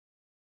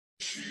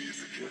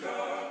She's a killer.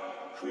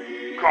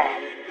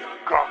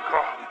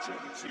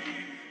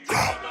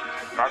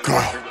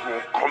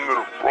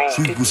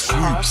 Sleep with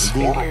sleeps,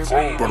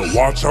 nigga. Better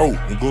watch out,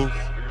 nigga.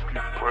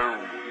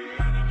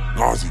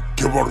 Naz, he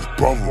care about his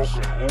brothers.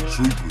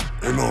 Sleepers,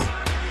 ain't nothing.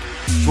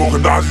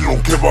 Smoking Naz, he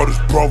don't care about his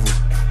brothers.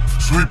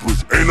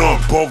 Sleepers, ain't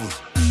nothing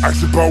brothers.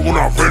 Asked about when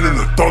I ran in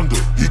the thunder.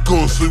 He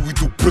couldn't sleep, we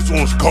threw piss on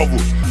his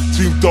covers.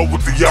 Teamed up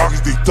with the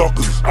Yagis, they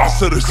duckers. I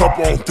set this up,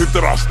 I don't think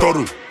that I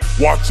stuttered.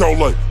 Watch out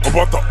like, I'm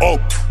about to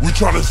up. We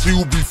tryna see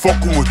who be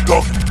fucking with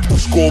Ducky.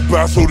 Score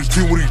bass on this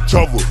team with each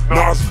other.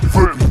 Naz,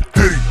 Frippy,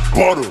 Diddy,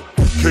 Butter.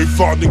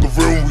 K5 nigga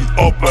real when we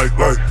up like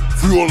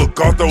free all the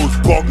guys that was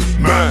bugging.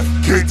 Man,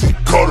 KT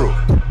Cutter.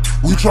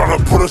 We tryna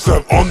put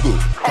ourselves under.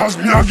 Cause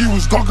Miyagi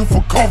was ducking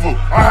for cover.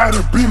 I had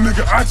a beat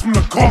nigga ask him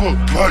the color.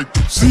 Like,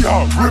 see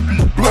how Rippy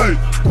blade.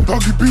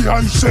 Dougie B, how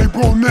you say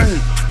bro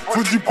name?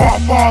 50 pop,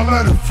 I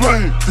let it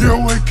flame.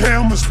 DOAK,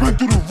 I'ma spin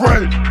through the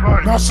rain.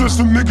 Now since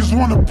them niggas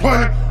wanna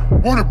play,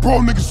 one of bro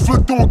niggas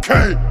flicked on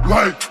K.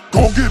 Like,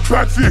 go get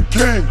back for your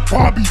game.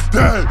 Bobby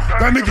dead,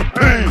 that nigga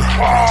pain.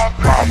 I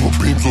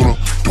put beams on him,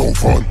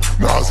 don't run.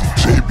 Naz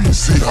JB,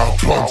 see how I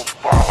punch.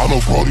 I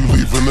know Brody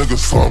leave a nigga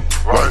slump.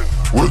 Like,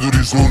 where do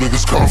these new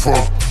niggas come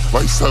from?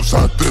 Like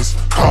 7evsidek this,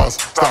 cause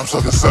stop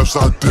sucking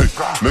 7evsidek dick.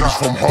 Niggas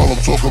from Harlem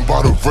talking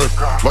about a rip.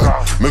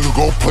 Like, nigga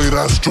go play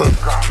that strip.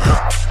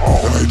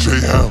 And like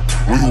J-Ham,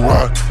 where you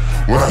at?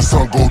 When that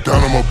sun go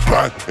down on my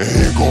back, and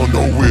he ain't going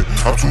nowhere,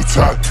 I'm too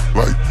tight.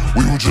 Like,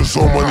 we was just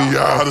on money,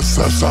 yeah, I had a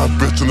 7evsidek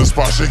bitch in the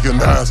spot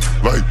shaking ass.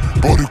 Like,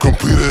 Brody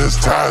completed his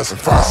task.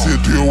 If I see a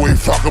DOA,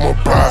 fuck him a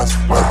blast.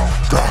 Like,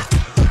 God.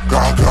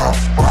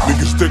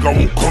 Niggas think I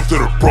won't come to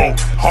the bro.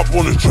 Hop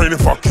on the train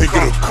if I can't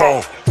get a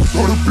call.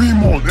 Throw the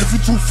beam on, if you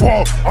too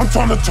far, I'm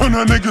tryna turn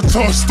that nigga to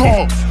a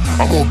star.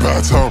 I'm on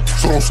bad time,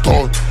 so don't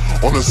start.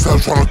 On the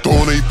set tryna throw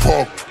in a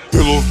park.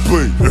 They little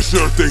play, that shit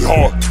hurt they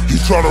hard. He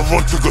tryna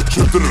run, took a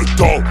trip to the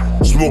dog.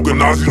 Smoking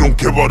Naz, he don't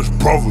care about his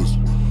brothers.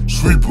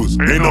 Sweepers,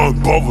 ain't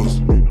nothing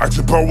brothers. Asked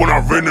about when I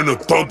ran in the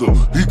thunder.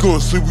 He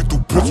couldn't sleep, we threw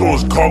piss on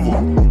his cover.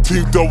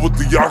 Teamed up with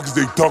the Yagis,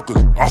 they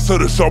duckers. I set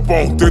this up,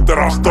 I don't think that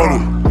I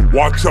stuttered.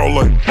 Watch out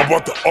like, I'm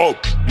about to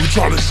up. We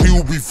tryna see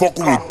who be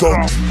fucking with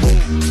Ducky.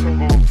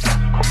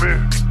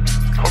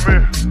 Come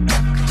here.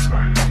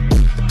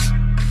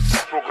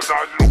 Smoking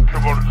Naz, you don't